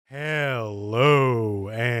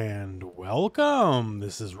welcome.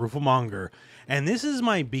 This is rooflemonger, and this is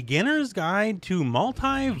my beginner's guide to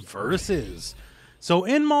MultiVersus. So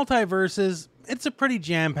in MultiVersus, it's a pretty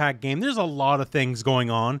jam-packed game. There's a lot of things going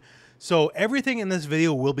on, so everything in this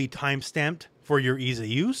video will be time-stamped for your ease of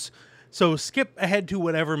use. So skip ahead to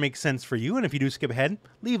whatever makes sense for you, and if you do skip ahead,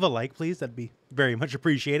 leave a like, please. That'd be very much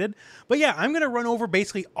appreciated. But yeah, I'm going to run over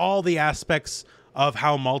basically all the aspects of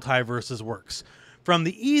how MultiVersus works, from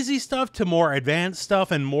the easy stuff to more advanced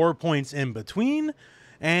stuff and more points in between.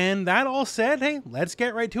 And that all said, hey, let's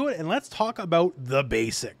get right to it and let's talk about the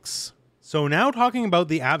basics. So now talking about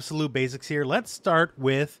the absolute basics here, let's start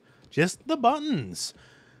with just the buttons.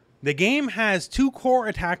 The game has two core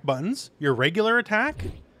attack buttons, your regular attack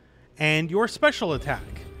and your special attack.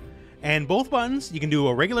 And both buttons, you can do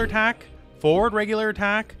a regular attack, forward regular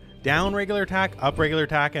attack, down regular attack, up regular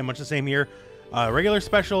attack, and much the same here. Regular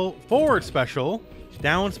special, forward special,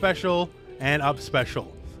 down special, and up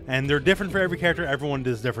special. And they're different for every character. Everyone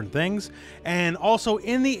does different things. And also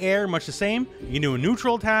in the air, much the same. You can do a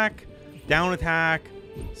neutral attack, down attack,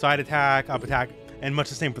 side attack, up attack, and much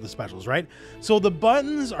the same for the specials, right? So the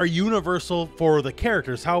buttons are universal for the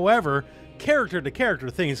characters. However, character to character,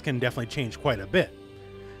 things can definitely change quite a bit.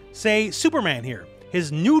 Say Superman here,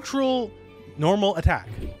 his neutral normal attack,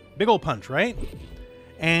 big old punch, right?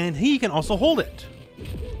 And he can also hold it.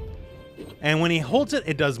 And when he holds it,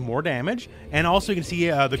 it does more damage. And also you can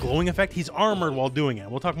see the glowing effect. He's armored while doing it.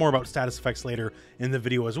 We'll talk more about status effects later in the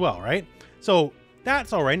video as well, right? So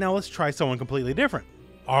that's all right. Now let's try someone completely different.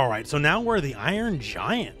 All right, so now we're the Iron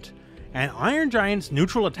Giant. And Iron Giant's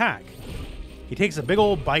neutral attack, he takes a big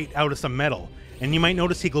old bite out of some metal. And you might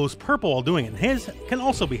notice he glows purple while doing it. His can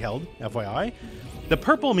also be held, FYI. The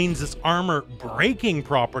purple means it's armor breaking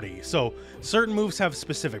property. So certain moves have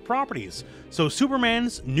specific properties. So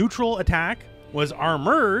Superman's neutral attack was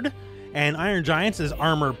armored, and Iron Giant's is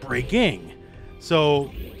armor breaking. So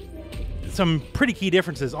some pretty key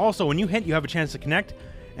differences. Also, when you hit, you have a chance to connect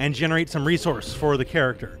and generate some resource for the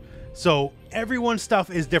character. So everyone's stuff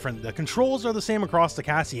is different. The controls are the same across the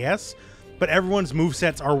cast, yes, but everyone's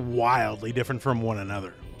movesets are wildly different from one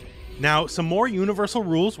another. Now, some more universal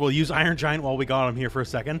rules. We'll use Iron Giant while we got him here for a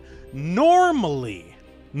second. Normally,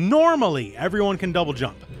 everyone can double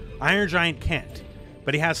jump. Iron Giant can't,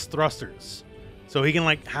 but he has thrusters. So he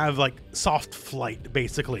can have soft flight,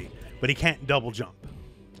 basically, but he can't double jump.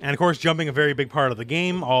 And of course, jumping a very big part of the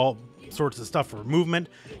game, all sorts of stuff for movement,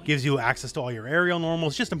 gives you access to all your aerial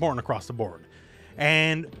normals, just important across the board.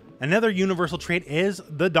 And another universal trait is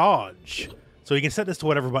the dodge. So you can set this to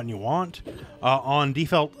whatever button you want. On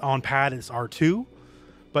default, on pad, it's R2.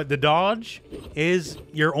 But the dodge is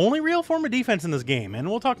your only real form of defense in this game. And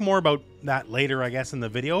we'll talk more about that later, I guess, in the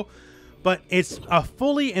video. But it's a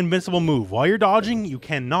fully invincible move. While you're dodging, you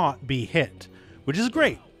cannot be hit, which is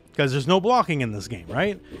great, because there's no blocking in this game,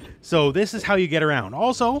 right? So this is how you get around.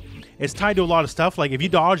 Also, it's tied to a lot of stuff. Like if you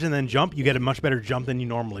dodge and then jump, you get a much better jump than you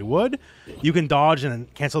normally would. You can dodge and then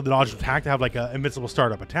cancel the dodge attack to have like an invincible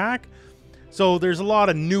startup attack. So there's a lot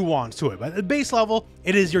of nuance to it. But at the base level,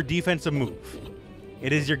 it is your defensive move.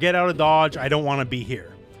 It is your get out of dodge, I don't want to be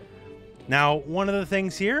here. Now, one of the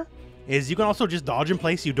things here is you can also just dodge in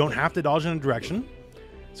place. You don't have to dodge in a direction.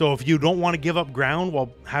 So if you don't want to give up ground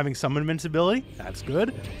while having some invincibility, that's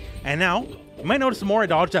good. And now, you might notice the more I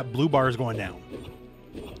dodge, that blue bar is going down.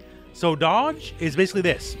 So dodge is basically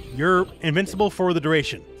this. You're invincible for the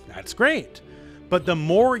duration. That's great. But the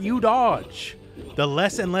more you dodge, the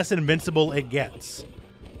less and less invincible it gets.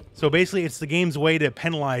 So basically, it's the game's way to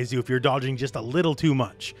penalize you if you're dodging just a little too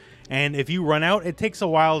much. And if you run out, it takes a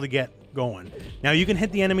while to get going. Now, you can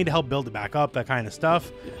hit the enemy to help build it back up, that kind of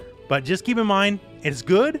stuff. But just keep in mind, it's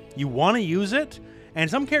good, you want to use it, and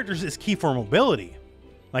some characters it's key for mobility.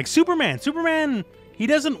 Like Superman. Superman, he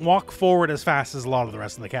doesn't walk forward as fast as a lot of the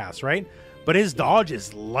rest of the cast, right? But his dodge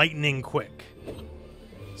is lightning quick.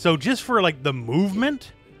 So just for the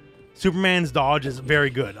movement, Superman's dodge is very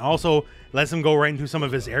good. Also, lets him go right into some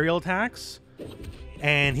of his aerial attacks.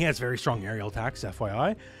 And he has very strong aerial attacks,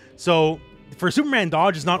 FYI. So for Superman,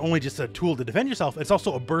 dodge is not only just a tool to defend yourself, it's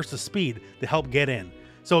also a burst of speed to help get in.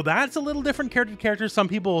 So that's a little different character to character. Some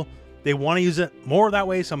people, they want to use it more that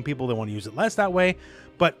way. Some people, they want to use it less that way.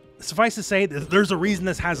 But suffice to say, there's a reason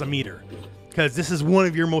this has a meter. Because this is one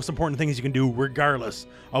of your most important things you can do regardless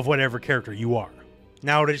of whatever character you are.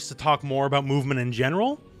 Now, just to talk more about movement in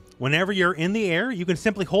general, whenever you're in the air, you can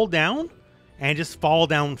simply hold down and just fall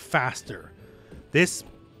down faster. This,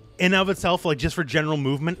 in of itself, just for general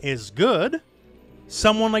movement, is good.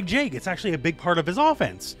 Someone like Jake, it's actually a big part of his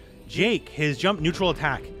offense. Jake, his jump neutral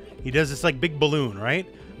attack, he does this big balloon, right?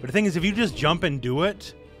 But the thing is, if you just jump and do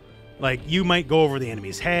it, Like, you might go over the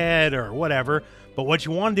enemy's head or whatever, but what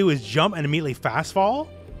you want to do is jump and immediately fast fall.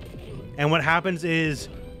 And what happens is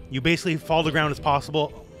you basically fall to the ground as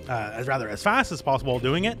possible, as fast as possible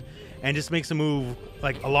doing it, and just makes the move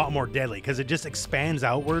like a lot more deadly because it just expands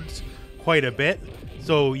outwards quite a bit.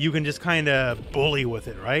 So you can just kind of bully with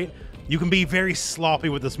it, right? You can be very sloppy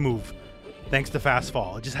with this move thanks to fast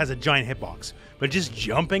fall. It just has a giant hitbox. But just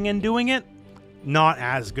jumping and doing it, not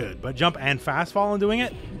as good. But jump and fast fall and doing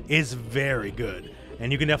it is very good.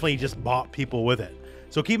 And you can definitely just bop people with it.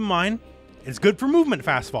 So keep in mind, it's good for movement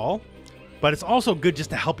fast fall, but it's also good just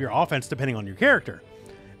to help your offense depending on your character.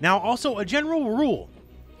 Now, also a general rule.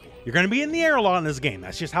 You're going to be in the air a lot in this game.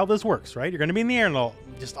 That's just how this works, right? You're going to be in the air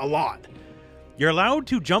just a lot. You're allowed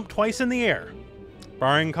to jump twice in the air,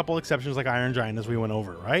 barring a couple exceptions like Iron Giant as we went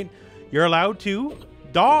over, right? You're allowed to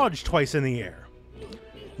dodge twice in the air.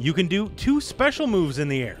 You can do 2 special moves in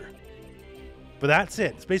the air. But that's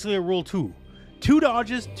it. It's basically a rule 2. 2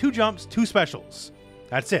 dodges, 2 jumps, 2 specials.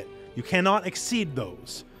 That's it. You cannot exceed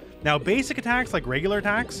those. Now, basic attacks, like regular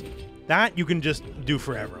attacks, that you can just do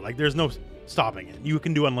forever. Like, there's no stopping it. You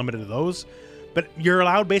can do unlimited of those. But you're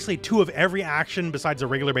allowed basically 2 of every action besides a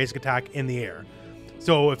regular basic attack in the air.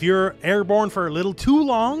 So if you're airborne for a little too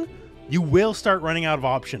long, you will start running out of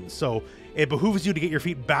options. So it behooves you to get your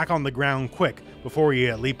feet back on the ground quick before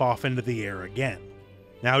you leap off into the air again.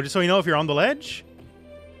 Now, just so you know, if you're on the ledge,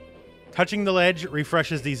 touching the ledge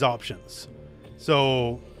refreshes these options.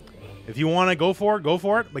 So if you want to go for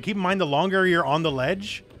it. But keep in mind, the longer you're on the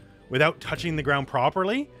ledge without touching the ground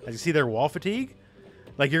properly, as you see there, wall fatigue,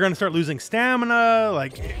 like you're going to start losing stamina.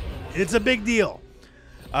 Like, it's a big deal.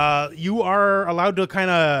 You are allowed to kind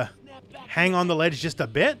of hang on the ledge just a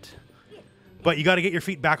bit, but you got to get your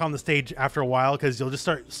feet back on the stage after a while because you'll just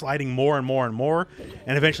start sliding more and more and more,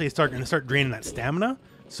 and eventually it's going to start draining that stamina.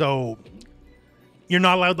 So you're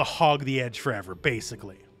not allowed to hog the edge forever,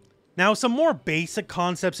 basically. Now, some more basic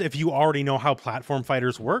concepts if you already know how platform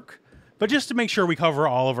fighters work. But just to make sure we cover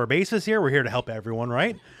all of our bases here, we're here to help everyone,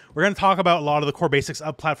 right? We're going to talk about a lot of the core basics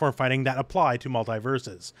of platform fighting that apply to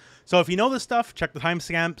MultiVersus. So if you know this stuff, check the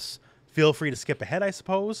timestamps. Feel free to skip ahead, I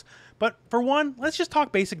suppose. But for one, let's just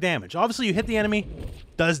talk basic damage. Obviously, you hit the enemy,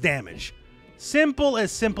 does damage. Simple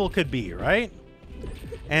as simple could be, right?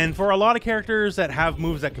 And for a lot of characters that have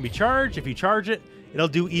moves that can be charged, if you charge it, it'll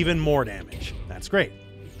do even more damage. That's great.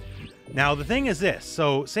 Now, the thing is this.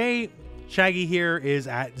 So say Shaggy here is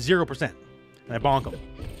at 0%, and I bonk him.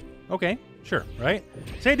 Okay, sure, right?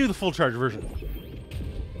 Say I do the full charge version.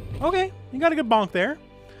 Okay, you got a good bonk there.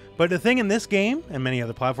 But the thing in this game, and many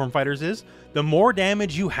other platform fighters, is the more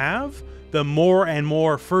damage you have, the more and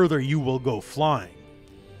more further you will go flying.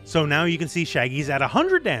 So now you can see Shaggy's at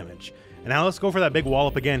 100 damage. And now let's go for that big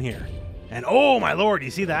wallop again here. And oh my lord,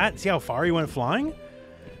 you see that? See how far he went flying?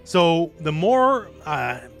 So the more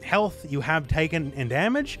health you have taken in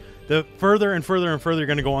damage, the further and further and further you're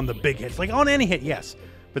going to go on the big hits. Like on any hit, yes.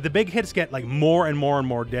 But the big hits get like more and more and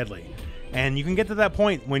more deadly. And you can get to that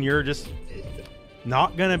point when you're just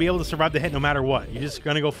not going to be able to survive the hit no matter what. You're just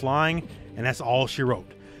going to go flying, and that's all she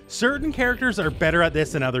wrote. Certain characters are better at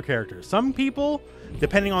this than other characters. Some people,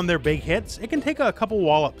 depending on their big hits, it can take a couple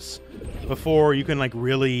wallops before you can like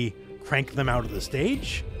really crank them out of the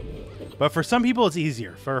stage. But for some people, it's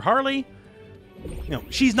easier. For Harley, you know,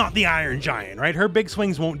 she's not the Iron Giant, right? Her big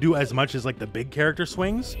swings won't do as much as like the big character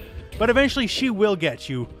swings, but eventually she will get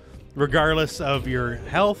you regardless of your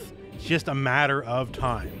health. It's just a matter of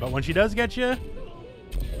time. But when she does get you,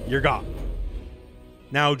 you're gone.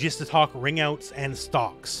 Now, just to talk ringouts and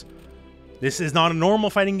stocks. This is not a normal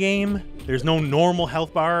fighting game. There's no normal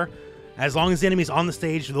health bar. As long as the enemy's on the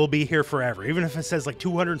stage, they'll be here forever. Even if it says like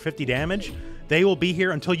 250 damage, they will be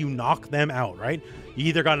here until you knock them out, right? You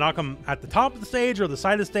either got to knock them at the top of the stage or the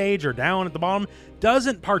side of the stage or down at the bottom.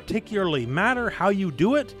 Doesn't particularly matter how you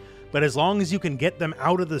do it, but as long as you can get them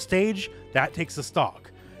out of the stage, that takes the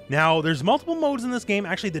stock. Now, there's multiple modes in this game.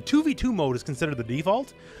 Actually, the 2v2 mode is considered the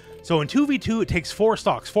default. So in 2v2, it takes 4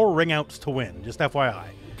 stocks, 4 ringouts to win, just FYI.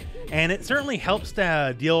 And it certainly helps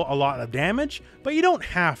to deal a lot of damage, but you don't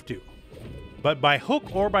have to. But by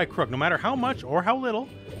hook or by crook, no matter how much or how little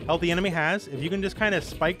health the enemy has, if you can just kind of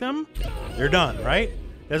spike them, they're done, right?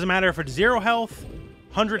 Doesn't matter if it's 0 health,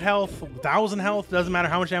 100 health, 1,000 health, doesn't matter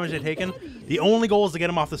how much damage they've taken. The only goal is to get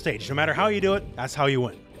them off the stage. No matter how you do it, that's how you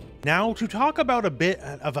win. Now, to talk about a bit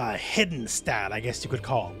of a hidden stat, I guess you could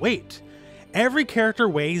call it. Weight. Every character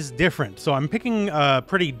weighs different, so I'm picking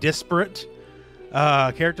pretty disparate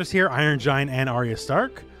characters here, Iron Giant and Arya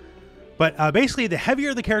Stark. But basically, the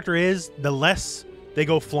heavier the character is, the less they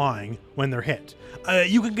go flying when they're hit.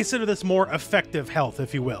 You can consider this more effective health,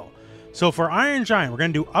 if you will. So for Iron Giant, we're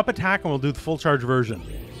going to do up attack and we'll do the full charge version.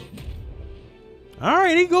 All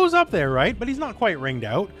right, he goes up there, right? But he's not quite ringed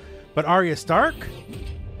out. But Arya Stark,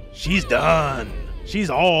 she's done. She's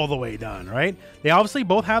all the way done, right? They obviously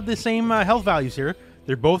both have the same health values here.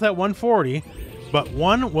 They're both at 140, but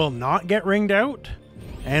one will not get ringed out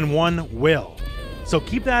and one will. So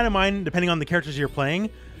keep that in mind depending on the characters you're playing.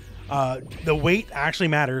 The weight actually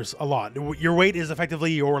matters a lot. Your weight is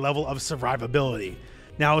effectively your level of survivability.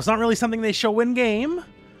 Now, it's not really something they show in-game,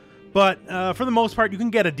 but for the most part, you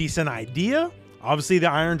can get a decent idea. Obviously, the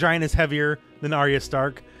Iron Giant is heavier than Arya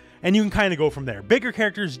Stark, and you can kind of go from there. Bigger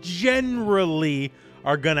characters generally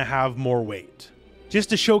are going to have more weight. Just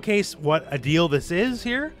to showcase what a deal this is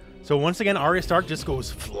here. So once again, Arya Stark just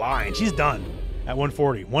goes flying. She's done at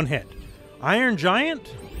 140, one hit. Iron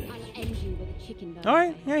Giant. All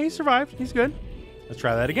right, yeah, he survived. He's good. Let's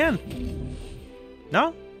try that again.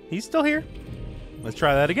 No, he's still here. Let's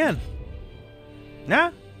try that again.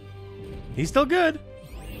 Nah, he's still good.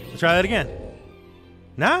 Let's try that again.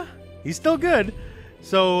 Nah, he's still good.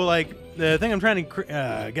 So, like, the thing I'm trying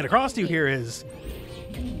to get across to you here is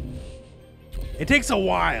it takes a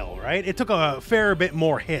while, right? It took a fair bit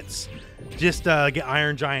more hits just to get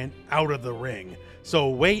Iron Giant out of the ring. So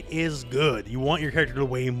weight is good. You want your character to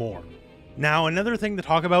weigh more. Now, another thing to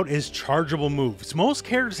talk about is chargeable moves. Most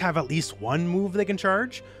characters have at least one move they can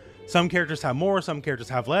charge. Some characters have more, some characters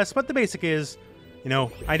have less, but the basic is, you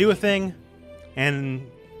know, I do a thing, and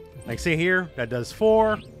like say here, that does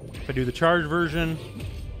 4. If I do the charge version,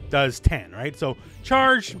 does 10, right? So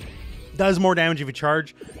charge does more damage if you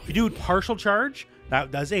charge. If you do partial charge, that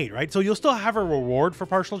does 8, right? So you'll still have a reward for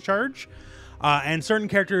partial charge. And certain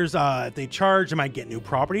characters, if they charge, they might get new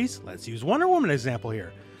properties. Let's use Wonder Woman example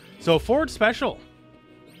here. So forward special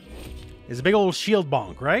is a big old shield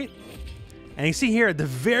bonk, right? And you see here at the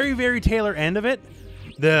very, very tailor end of it,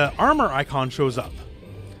 the armor icon shows up.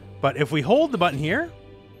 But if we hold the button here,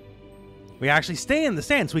 we actually stay in the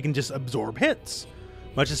stance. We can just absorb hits.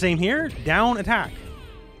 Much the same here, down attack.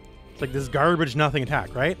 It's like this garbage nothing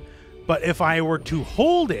attack, right? But if I were to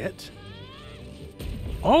hold it,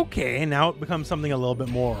 okay, now it becomes something a little bit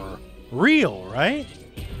more real, right?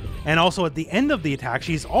 And also at the end of the attack,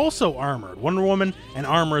 she's also armored. Wonder Woman and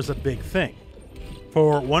armor is a big thing.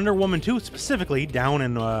 For Wonder Woman 2 specifically, down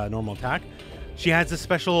in normal attack, she has this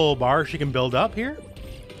special bar she can build up here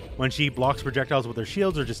when she blocks projectiles with her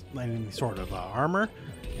shields or just any sort of armor.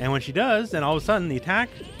 And when she does, then all of a sudden the attack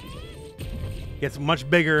gets much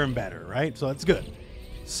bigger and better, right? So that's good.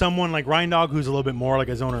 Someone like Rhindog, who's a little bit more like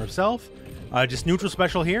a zoner herself, just neutral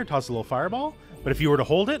special here, toss a little fireball. But if you were to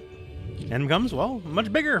hold it, and comes, well, a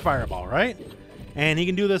much bigger fireball, right? And he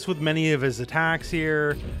can do this with many of his attacks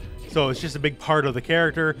here. So it's just a big part of the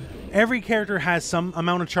character. Every character has some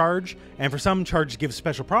amount of charge, and for some, charge gives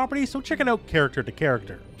special properties, so check it out character to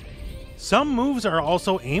character. Some moves are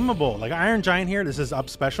also aimable. Like Iron Giant here, this is up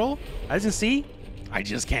special. As you can see, I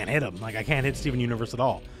just can't hit him. Like I can't hit Steven Universe at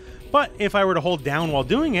all. But if I were to hold down while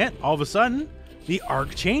doing it, all of a sudden, the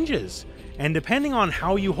arc changes. And depending on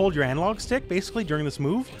how you hold your analog stick, basically during this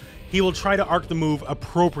move, he will try to arc the move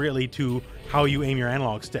appropriately to how you aim your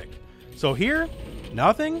analog stick. So here,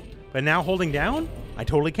 nothing, but now holding down, I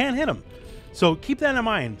totally can't hit him. So keep that in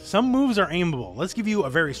mind. Some moves are aimable. Let's give you a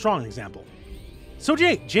very strong example. So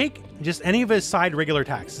Jake, just any of his side regular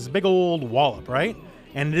attacks, is a big old wallop, right?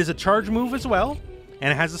 And it is a charge move as well, and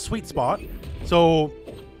it has a sweet spot. So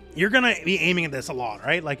you're gonna be aiming at this a lot,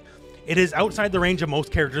 right? Like it is outside the range of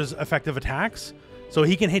most characters' effective attacks, so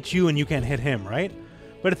he can hit you and you can't hit him, right?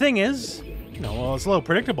 But the thing is, you know, well, it's a little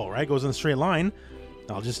predictable, right? It goes in a straight line.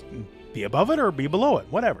 I'll just be above it or be below it,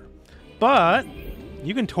 whatever. But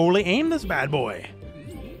you can totally aim this bad boy.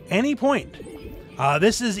 Any point.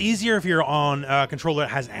 This is easier if you're on a controller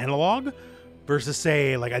that has analog versus,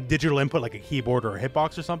 say, like a digital input like a keyboard or a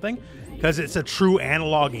hitbox or something, because it's a true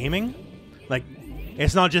analog aiming. Like,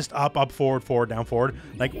 it's not just up, up, forward, forward, down, forward.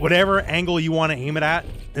 Like, whatever angle you want to aim it at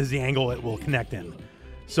is the angle it will connect in.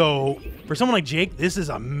 So for someone like Jake, this is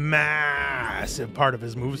a massive part of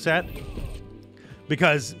his moveset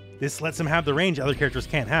because this lets him have the range other characters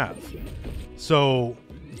can't have. So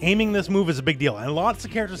aiming this move is a big deal. And lots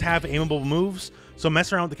of characters have aimable moves, so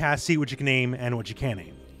mess around with the cast, see what you can aim and what you can't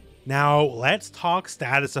aim. Now let's talk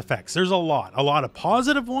status effects. There's a lot of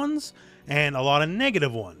positive ones and a lot of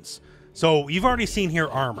negative ones. So you've already seen here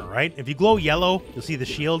armor, right? If you glow yellow, you'll see the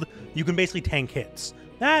shield. You can basically tank hits.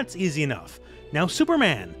 That's easy enough. Now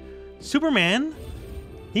Superman,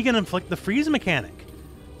 he can inflict the freeze mechanic.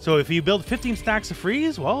 So if you build 15 stacks of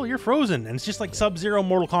freeze, well, you're frozen. And it's just like Sub-Zero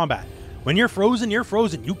Mortal Kombat. When you're frozen, you're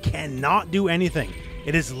frozen. You cannot do anything.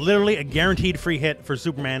 It is literally a guaranteed free hit for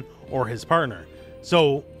Superman or his partner.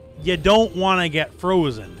 So you don't want to get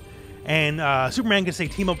frozen. And Superman can say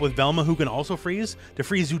team up with Velma, who can also freeze, to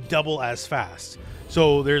freeze you double as fast.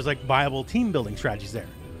 So there's like viable team building strategies there.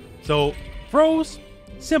 So froze,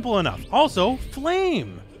 simple enough. Also,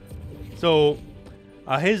 flame. So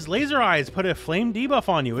his laser eyes put a flame debuff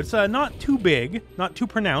on you. It's not too big, not too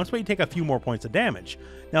pronounced, but you take a few more points of damage.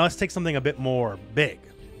 Now let's take something a bit more big.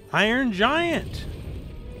 Iron Giant.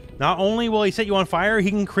 Not only will he set you on fire, he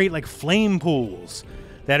can create like flame pools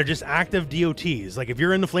that are just active DOTs. Like if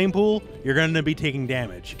you're in the flame pool, you're going to be taking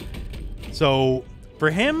damage. So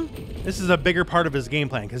for him, this is a bigger part of his game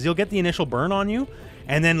plan, because you'll get the initial burn on you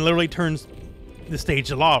and then literally turns the stage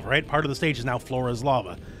to lava, right? Part of the stage is now Flora's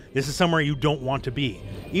lava. This is somewhere you don't want to be.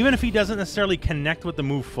 Even if he doesn't necessarily connect with the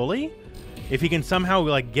move fully, if he can somehow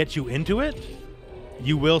like get you into it,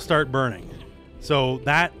 you will start burning. So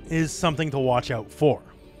that is something to watch out for.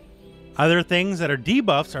 Other things that are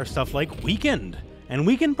debuffs are stuff like Weakened. And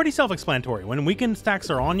Weakened, pretty self-explanatory. When Weakened stacks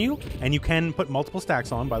are on you, and you can put multiple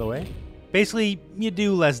stacks on, by the way, basically you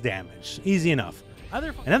do less damage. Easy enough.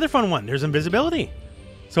 Another fun one, there's invisibility.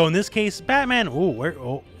 So in this case, Batman,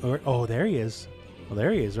 oh, there he is. Well,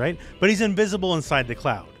 there he is, right? But he's invisible inside the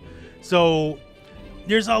cloud. So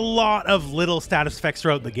there's a lot of little status effects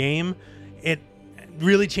throughout the game. It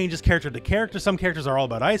really changes character to character. Some characters are all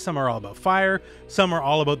about ice, some are all about fire, some are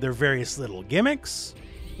all about their various little gimmicks.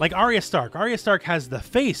 Like Arya Stark. Arya Stark has the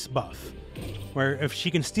face buff, where if she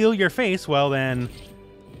can steal your face, well then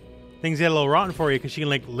things get a little rotten for you, because she can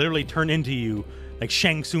like literally turn into you like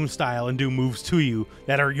Shang Tsung style and do moves to you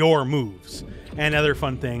that are your moves, and other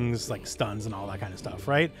fun things like stuns and all that kind of stuff,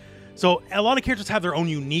 right? So a lot of characters have their own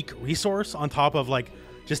unique resource on top of like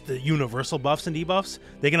just the universal buffs and debuffs.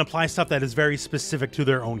 They can apply stuff that is very specific to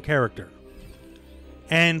their own character.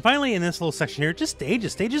 And finally, in this little section here, just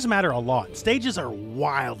stages. Stages matter a lot. Stages are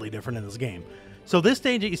wildly different in this game. So this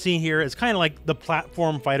stage that you see here is kind of like the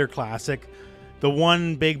platform fighter classic. The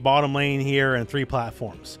one big bottom lane here and 3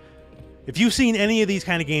 platforms. If you've seen any of these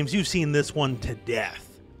kind of games, you've seen this one to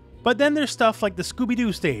death. But then there's stuff like the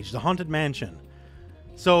Scooby-Doo stage, the Haunted Mansion.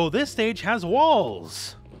 So this stage has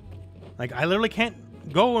walls. Like, I literally can't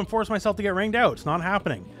go and force myself to get ringed out. It's not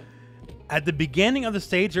happening. At the beginning of the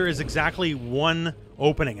stage, there is exactly one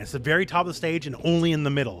opening. It's the very top of the stage and only in the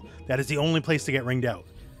middle. That is the only place to get ringed out.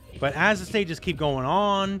 But as the stages keep going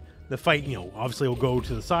on, the fight, you know, obviously will go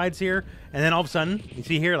to the sides here. And then all of a sudden, you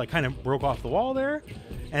see here, like kind of broke off the wall there.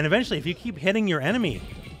 And eventually, if you keep hitting your enemy,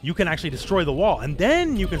 you can actually destroy the wall. And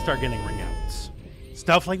then you can start getting ring outs.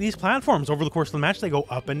 Stuff like these platforms, over the course of the match, they go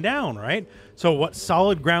up and down, right? So what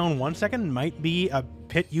solid ground 1 second might be a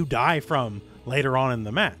pit you die from later on in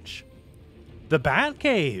the match. The Bat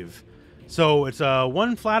Cave. So it's a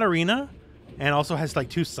 1 flat arena, and also has like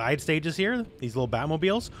 2 side stages here, these little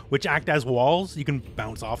Batmobiles, which act as walls. You can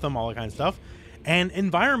bounce off them, all that kind of stuff. And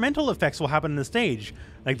environmental effects will happen in the stage.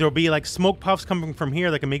 Like there'll be like smoke puffs coming from here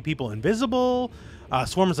that can make people invisible.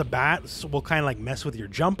 Swarms of bats will kind of like mess with your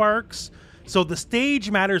jump arcs. So the stage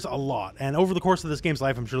matters a lot. And over the course of this game's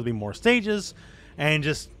life, I'm sure there'll be more stages, and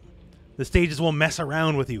just the stages will mess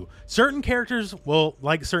around with you. Certain characters will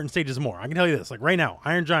like certain stages more. I can tell you this, like right now,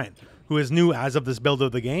 Iron Giant, who is new as of this build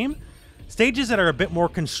of the game, stages that are a bit more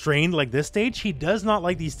constrained like this stage, he does not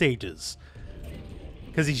like these stages.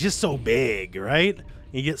 Because he's just so big, right?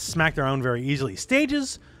 He gets smacked around very easily.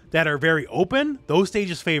 Stages that are very open, those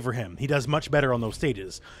stages favor him. He does much better on those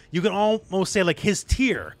stages. You can almost say like his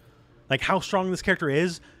tier, like how strong this character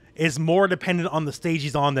is more dependent on the stage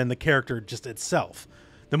he's on than the character just itself.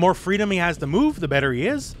 The more freedom he has to move, the better he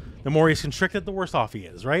is. The more he's constricted, the worse off he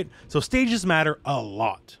is, right? So stages matter a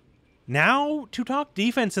lot. Now, to talk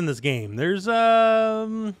defense in this game, there's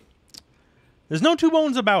no two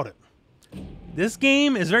bones about it. This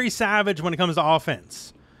game is very savage when it comes to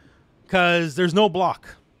offense, because there's no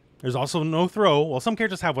block. There's also no throw. Well, some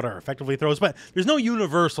characters have what are effectively throws, but there's no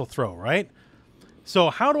universal throw, right? So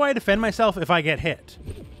how do I defend myself if I get hit?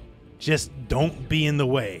 Just don't be in the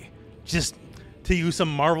way. Just, to use some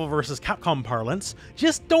Marvel vs. Capcom parlance,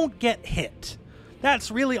 just don't get hit.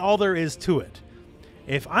 That's really all there is to it.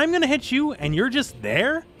 If I'm going to hit you and you're just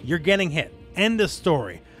there, you're getting hit. End of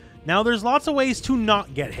story. Now, there's lots of ways to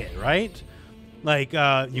not get hit, right? Like,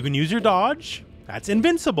 you can use your dodge. That's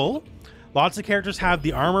invincible. Lots of characters have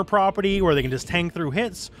the armor property where they can just tank through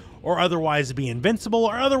hits, or otherwise be invincible,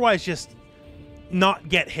 or otherwise just not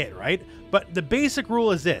get hit, right? But the basic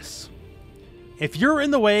rule is this. If you're in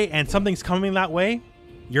the way and something's coming that way,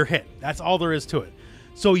 you're hit. That's all there is to it.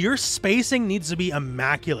 So your spacing needs to be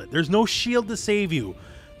immaculate. There's no shield to save you.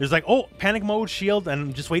 There's like, oh, panic mode, shield,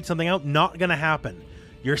 and just wait something out. Not going to happen.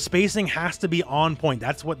 Your spacing has to be on point.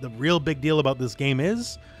 That's what the real big deal about this game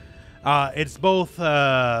is. It's both,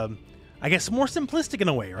 I guess, more simplistic in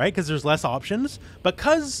a way, right? Because there's less options. But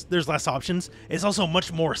because there's less options, it's also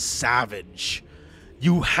much more savage.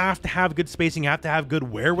 You have to have good spacing, you have to have good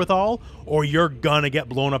wherewithal, or you're gonna get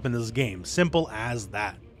blown up in this game. Simple as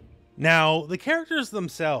that. Now, the characters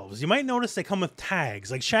themselves, you might notice they come with tags.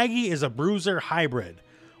 Like Shaggy is a bruiser hybrid.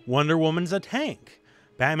 Wonder Woman's a tank.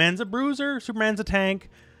 Batman's a bruiser, Superman's a tank,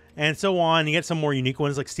 and so on. You get some more unique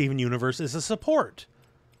ones like Steven Universe is a support.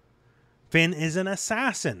 Finn is an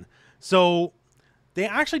assassin. So they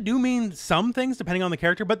actually do mean some things depending on the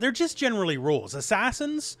character, but they're just generally rules.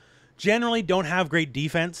 Assassins generally don't have great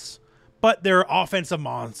defense, but they're offensive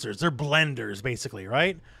monsters. They're blenders, basically,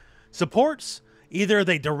 right? Supports, either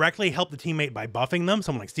they directly help the teammate by buffing them.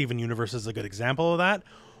 Someone like Steven Universe is a good example of that.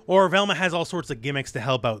 Or Velma has all sorts of gimmicks to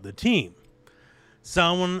help out the team.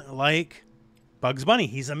 Someone like Bugs Bunny,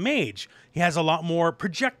 he's a mage. He has a lot more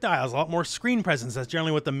projectiles, a lot more screen presence. That's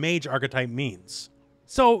generally what the mage archetype means.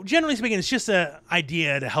 So generally speaking, it's just an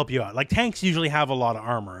idea to help you out. Like tanks usually have a lot of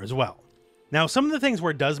armor as well. Now, some of the things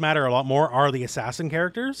where it does matter a lot more are the assassin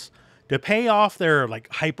characters. To pay off their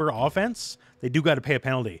like hyper offense, they do got to pay a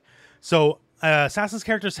penalty. So assassin's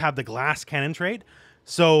characters have the glass cannon trait.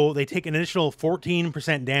 So they take an additional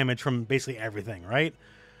 14% damage from basically everything, right?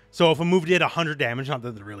 So if a move did 100 damage, not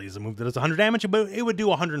that there really is a move that does 100 damage, but it would do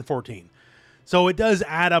 114. So it does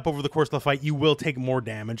add up over the course of the fight. You will take more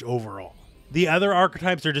damage overall. The other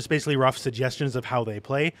archetypes are just basically rough suggestions of how they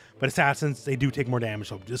play, but assassins, they do take more damage,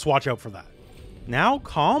 so just watch out for that. Now,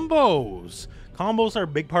 combos. Combos are a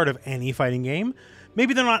big part of any fighting game.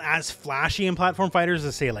 Maybe they're not as flashy in platform fighters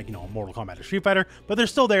as, say, like, you know, Mortal Kombat or Street Fighter, but they're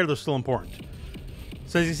still there, they're still important.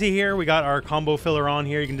 So as you see here, we got our combo filler on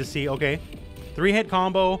here. You can just see, okay, 3-hit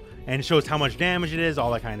combo, and it shows how much damage it is,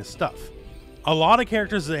 all that kind of stuff. A lot of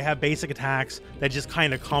characters, they have basic attacks that just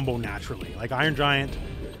kind of combo naturally. Like Iron Giant,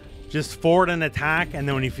 just forward an attack, and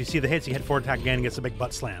then if you see the hits, you hit forward attack again and gets a big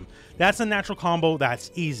butt slam. That's a natural combo, that's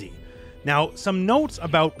easy. Now, some notes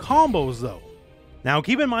about combos, though. Now,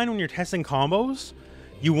 keep in mind when you're testing combos,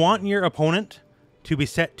 you want your opponent to be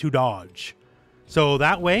set to dodge. So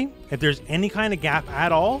that way, if there's any kind of gap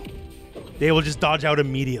at all, they will just dodge out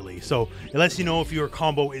immediately. So it lets you know if your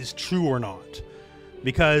combo is true or not.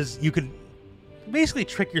 Because you could basically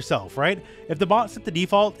trick yourself, right? If the bot set the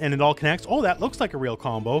default and it all connects, oh, that looks like a real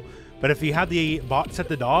combo. But if you have the bot set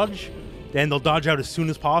to dodge, then they'll dodge out as soon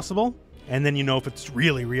as possible. And then you know if it's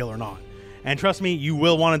really real or not. And trust me, you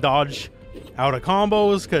will want to dodge out of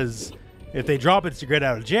combos, because if they drop it, you get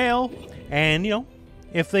out of jail. And, you know,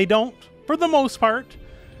 if they don't, for the most part,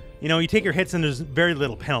 you know, you take your hits and there's very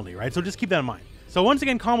little penalty, right? So just keep that in mind. So once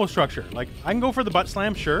again, combo structure. Like, I can go for the butt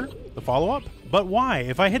slam, sure, the follow-up. But why?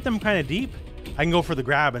 If I hit them kind of deep, I can go for the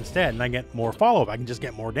grab instead, and I get more follow-up. I can just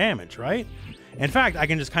get more damage, right? In fact, I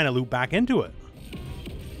can just kind of loop back into it.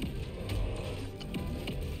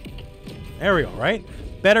 There we go, right?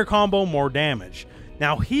 Better combo, more damage.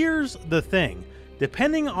 Now, here's the thing.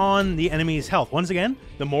 Depending on the enemy's health, once again,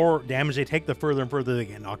 the more damage they take, the further and further they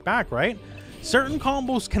get knocked back, right? Certain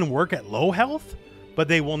combos can work at low health, but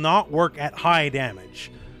they will not work at high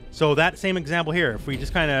damage. So that same example here, if we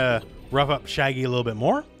just kind of rough up Shaggy a little bit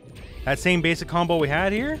more, that same basic combo we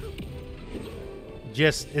had here,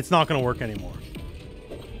 just, it's not going to work anymore.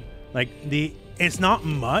 Like, it's not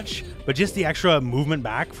much, but just the extra movement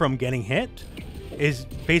back from getting hit is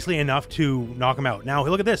basically enough to knock him out. Now,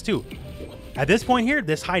 look at this, too. At this point here,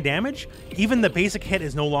 this high damage, even the basic hit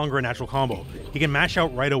is no longer a natural combo. He can mash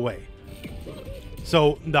out right away.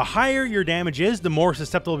 So, the higher your damage is, the more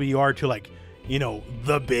susceptible you are to, like, you know,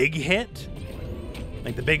 the big hit.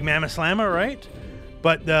 Like the big Mama Slammer, right?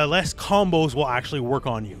 But the less combos will actually work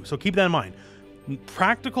on you. So keep that in mind.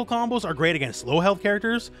 Practical combos are great against low health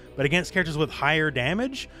characters, but against characters with higher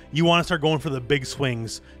damage, you want to start going for the big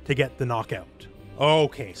swings to get the knockout.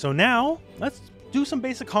 Okay, so now let's do some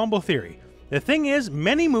basic combo theory. The thing is,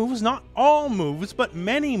 many moves, not all moves, but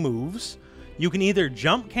many moves, you can either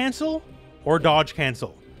jump cancel or dodge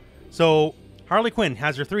cancel. So Harley Quinn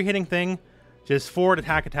has her 3-hitting thing, just forward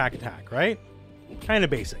attack, attack, attack, right? Kind of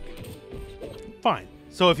basic. Fine.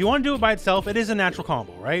 So if you want to do it by itself, it is a natural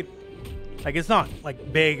combo, right? Like, it's not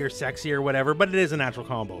like big or sexy or whatever, but it is a natural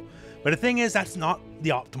combo. But the thing is, that's not the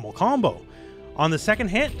optimal combo. On the second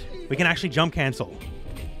hit, we can actually jump cancel.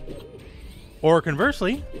 Or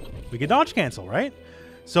conversely, we can dodge cancel, right?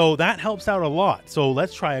 So that helps out a lot. So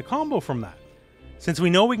let's try a combo from that. Since we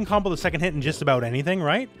know we can combo the second hit in just about anything,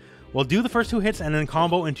 right? We'll do the first 2 hits and then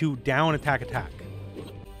combo into down, attack, attack.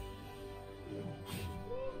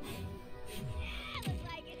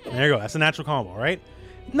 There you go. That's a natural combo, right?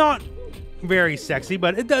 Not very sexy,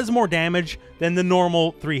 but it does more damage than the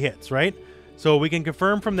normal 3 hits, right? So we can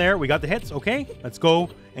confirm from there, we got the hits, okay, let's go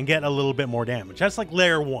and get a little bit more damage. That's like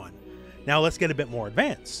layer 1. Now let's get a bit more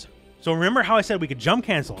advanced. So remember how I said we could jump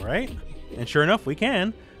cancel, right? And sure enough, we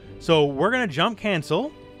can. So we're gonna jump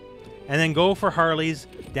cancel and then go for Harley's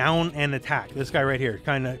down and attack. This guy right here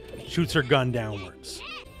kind of shoots her gun downwards.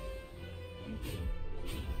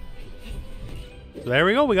 So there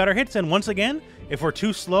we go, we got our hits, and once again, if we're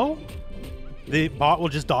too slow, the bot will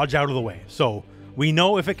just dodge out of the way. So we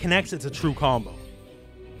know if it connects, it's a true combo.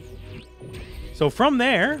 So from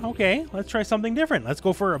there, okay, let's try something different. Let's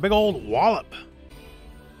go for a big old wallop.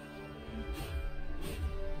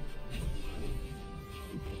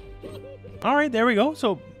 All right, there we go.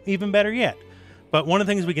 So even better yet. But one of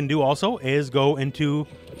the things we can do also is go into,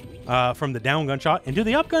 from the down gunshot into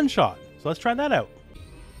the up gunshot. So let's try that out.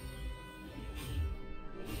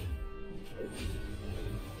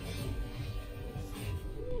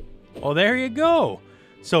 Oh, there you go.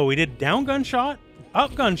 So we did down gunshot,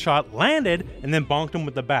 up gunshot, landed, and then bonked him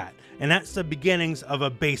with the bat. And that's the beginnings of a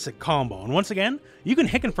basic combo. And once again, you can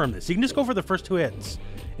hit confirm this. You can just go for the first 2 hits.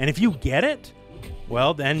 And if you get it,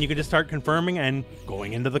 well, then you can just start confirming and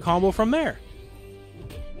going into the combo from there.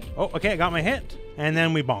 Oh, okay, I got my hit. And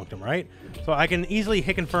then we bonked him, right? So I can easily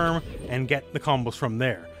hit confirm and get the combos from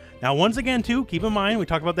there. Now, once again, too, keep in mind, we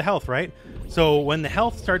talked about the health, right? So when the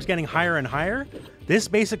health starts getting higher and higher, this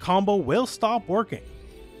basic combo will stop working.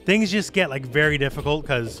 Things just get like very difficult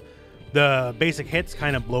because the basic hits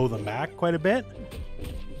kind of blow them back quite a bit.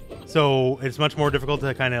 So it's much more difficult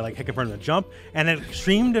to kind of like hit confirm the jump. And at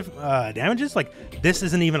extreme damages, like this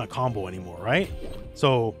isn't even a combo anymore, right?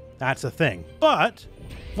 So that's a thing. But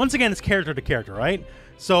once again, it's character to character, right?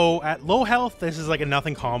 So at low health, this is like a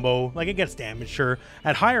nothing combo. Like it gets damage, sure.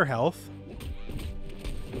 At higher health,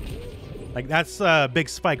 like that's a big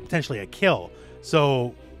spike, potentially a kill.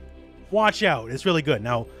 So watch out, it's really good.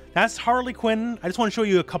 Now that's Harley Quinn. I just want to show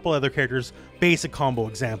you a couple other characters' basic combo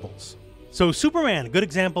examples. So Superman, a good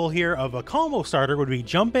example here of a combo starter would be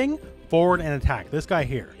jumping, forward, and attack. This guy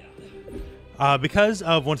here. Because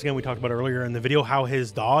of, once again, we talked about earlier in the video, how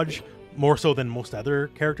his dodge, more so than most other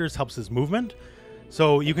characters, helps his movement.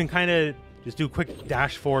 So you can kind of just do quick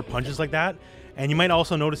dash forward punches like that. And you might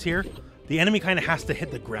also notice here, the enemy kind of has to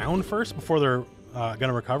hit the ground first before they're going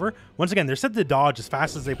to recover. Once again, they're set to dodge as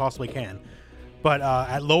fast as they possibly can. But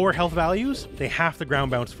at lower health values, they have to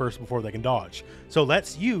ground bounce first before they can dodge. So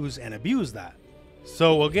let's use and abuse that.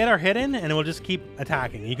 So we'll get our hit in and we'll just keep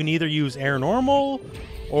attacking. You can either use air normal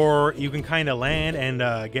or you can kind of land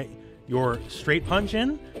and get your straight punch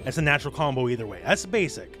in. That's a natural combo either way. That's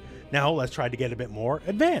basic. Now let's try to get a bit more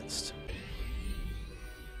advanced.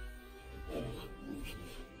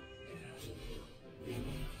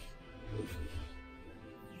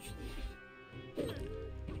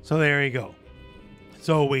 So there you go.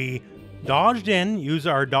 So we dodged in, use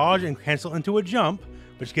our dodge and cancel into a jump,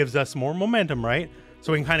 which gives us more momentum, right?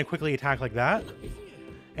 So we can kind of quickly attack like that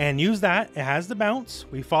and use that. It has the bounce.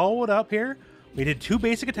 We follow it up here. We did 2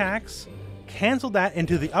 basic attacks, canceled that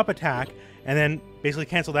into the up attack, and then basically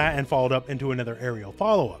cancel that and followed up into another aerial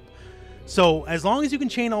follow-up. So as long as you can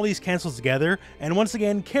chain all these cancels together, and once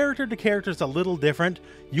again, character to character is a little different,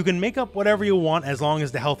 you can make up whatever you want as long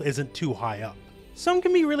as the health isn't too high up. Some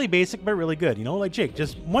can be really basic, but really good, you know, like Jake,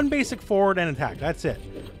 just 1 basic forward and attack, that's it.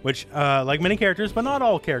 Which, like many characters, but not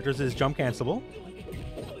all characters, is jump cancelable,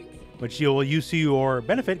 which you'll use to your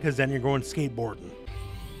benefit because then you're going skateboarding.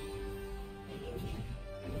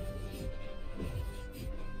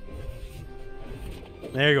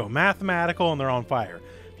 There you go, mathematical, and they're on fire.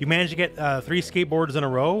 If you manage to get 3 skateboards in a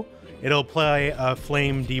row, it'll play a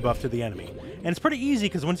flame debuff to the enemy. And it's pretty easy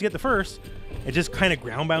because once you get the first, it just kind of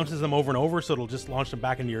ground bounces them over and over, so it'll just launch them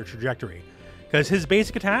back into your trajectory. Because his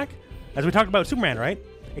basic attack, as we talked about Superman, right?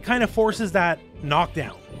 It kind of forces that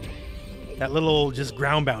knockdown. That little just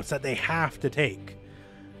ground bounce that they have to take.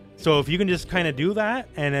 So if you can just kind of do that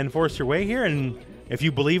and then force your way here, and if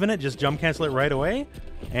you believe in it, just jump cancel it right away,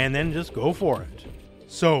 and then just go for it.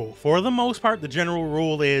 So, for the most part, the general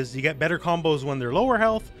rule is you get better combos when they're lower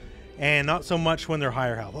health, and not so much when they're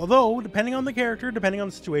higher health. Although, depending on the character, depending on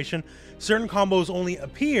the situation, certain combos only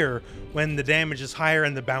appear when the damage is higher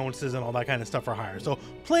and the bounces and all that kind of stuff are higher. So,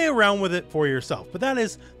 play around with it for yourself. But that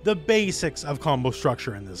is the basics of combo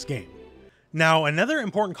structure in this game. Now, another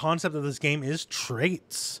important concept of this game is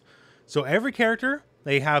traits. So, every character,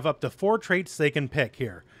 they have up to 4 traits they can pick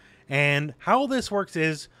here. And how this works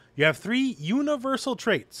is, you have 3 universal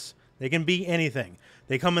traits. They can be anything.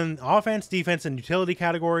 They come in offense, defense, and utility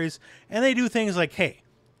categories, and they do things like, hey,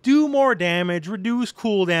 do more damage, reduce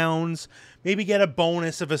cooldowns, maybe get a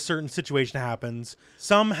bonus if a certain situation happens.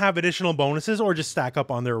 Some have additional bonuses or just stack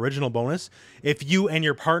up on their original bonus if you and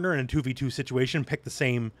your partner in a 2v2 situation pick the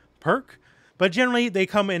same perk. But generally, they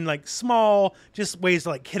come in like small, just ways to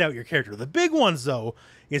like kit out your character. The big ones, though,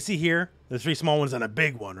 you can see here, the 3 small ones and a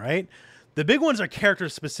big one, right? The big ones are character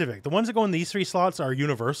specific. The ones that go in these 3 slots are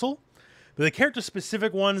universal. But the character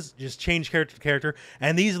specific ones just change character to character.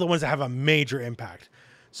 And these are the ones that have a major impact.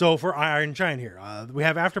 So for Iron Giant here, we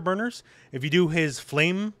have Afterburners. If you do his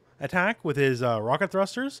flame attack with his rocket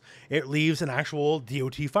thrusters, it leaves an actual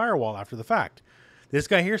DOT firewall after the fact. This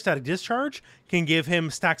guy here, Static Discharge, can give him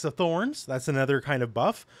Stacks of Thorns. That's another kind of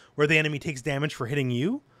buff where the enemy takes damage for hitting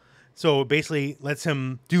you. So it basically lets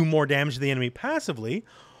him do more damage to the enemy passively.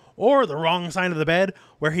 Or the wrong side of the bed,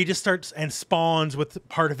 where he just starts and spawns with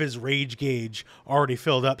part of his rage gauge already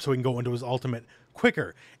filled up so he can go into his ultimate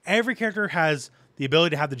quicker. Every character has the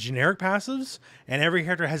ability to have the generic passives, and every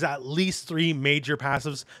character has at least 3 major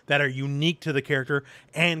passives that are unique to the character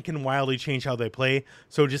and can wildly change how they play,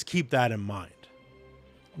 so just keep that in mind.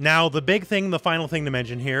 Now, the big thing, the final thing to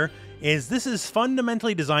mention here, is this is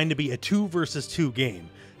fundamentally designed to be a 2 versus 2 game.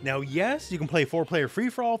 Now, yes, you can play 4-player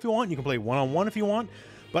free-for-all if you want, you can play 1-on-1 if you want,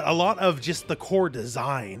 but a lot of just the core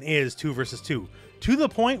design is 2 versus 2, to the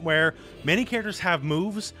point where many characters have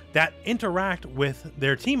moves that interact with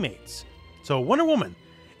their teammates. So Wonder Woman,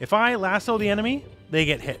 if I lasso the enemy, they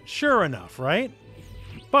get hit. Sure enough, right?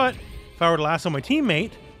 But if I were to lasso my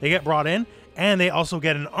teammate, they get brought in, and they also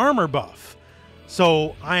get an armor buff.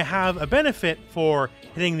 So I have a benefit for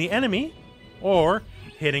hitting the enemy or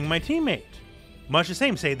hitting my teammate. Much the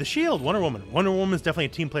same, say the shield, Wonder Woman. Wonder Woman is definitely a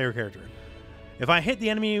team player character. If I hit the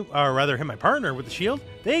enemy, or rather hit my partner with the shield,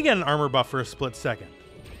 they get an armor buff for a split second.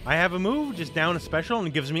 I have a move, just down a special, and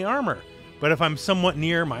it gives me armor. But if I'm somewhat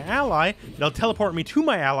near my ally, it'll teleport me to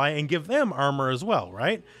my ally and give them armor as well,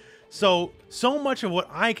 right? So much of what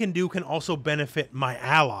I can do can also benefit my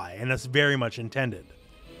ally, and that's very much intended.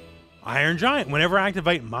 Iron Giant, whenever I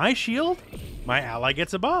activate my shield, my ally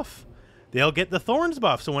gets a buff. They'll get the Thorns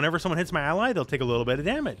buff, so whenever someone hits my ally, they'll take a little bit of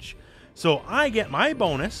damage. So I get my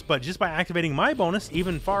bonus, but just by activating my bonus,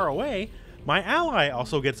 even far away, my ally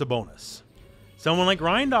also gets a bonus. Someone like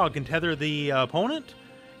Rhindog can tether the opponent,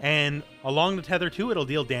 and along the tether too, it'll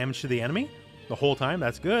deal damage to the enemy the whole time.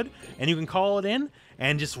 That's good. And you can call it in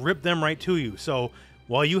and just rip them right to you. So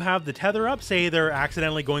while you have the tether up, say they're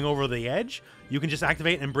accidentally going over the edge, you can just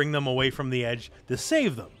activate and bring them away from the edge to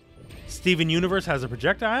save them. Steven Universe has a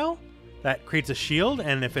projectile that creates a shield,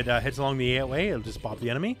 and if it hits along the way, it'll just pop the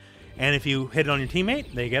enemy. And if you hit it on your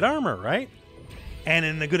teammate, they get armor, right? And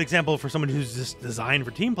in a good example for someone who's just designed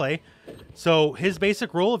for team play, so his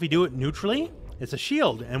basic role, if you do it neutrally, it's a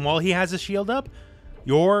shield. And while he has a shield up,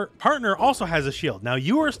 your partner also has a shield. Now,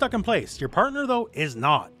 you are stuck in place. Your partner, though, is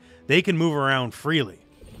not. They can move around freely.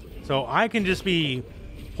 So I can just be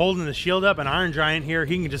holding the shield up, and Iron Giant here,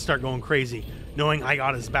 he can just start going crazy, knowing I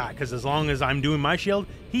got his back, because as long as I'm doing my shield,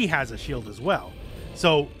 he has a shield as well.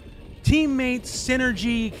 So teammates,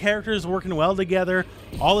 synergy, characters working well together,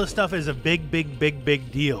 all this stuff is a big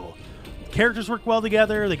deal. Characters work well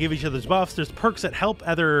together, they give each other's buffs, there's perks that help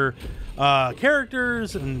other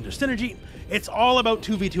characters, and there's synergy. It's all about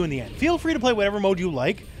 2v2 in the end. Feel free to play whatever mode you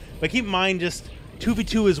like, but keep in mind just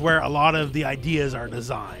 2v2 is where a lot of the ideas are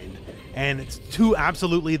designed. And it's to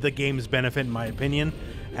absolutely the game's benefit, in my opinion,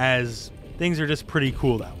 as things are just pretty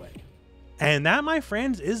cool that way. And that, my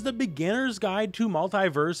friends, is the beginner's guide to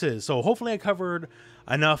MultiVersus. So hopefully I covered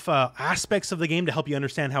enough aspects of the game to help you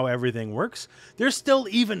understand how everything works. There's still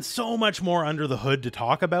even so much more under the hood to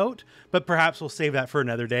talk about, but perhaps we'll save that for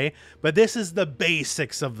another day. But this is the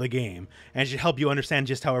basics of the game, and should help you understand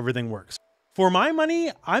just how everything works. For my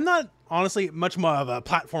money, I'm not honestly much more of a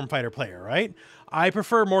platform fighter player, right? I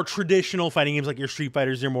prefer more traditional fighting games like your Street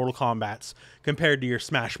Fighters, your Mortal Kombats, compared to your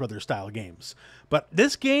Smash Brothers style games. But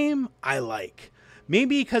this game, I like.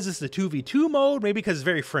 Maybe because it's the 2v2 mode, maybe because it's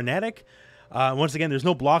very frenetic. Once again, there's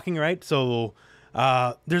no blocking, right? So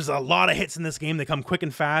there's a lot of hits in this game. They come quick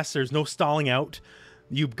and fast. There's no stalling out.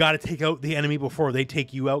 You've got to take out the enemy before they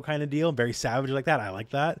take you out kind of deal. Very savage like that. I like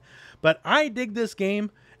that. But I dig this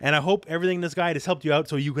game, and I hope everything in this guide has helped you out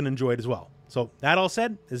so you can enjoy it as well. So that all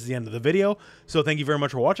said, this is the end of the video. So thank you very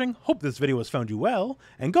much for watching. Hope this video has found you well,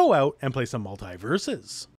 and go out and play some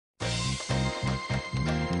MultiVersus.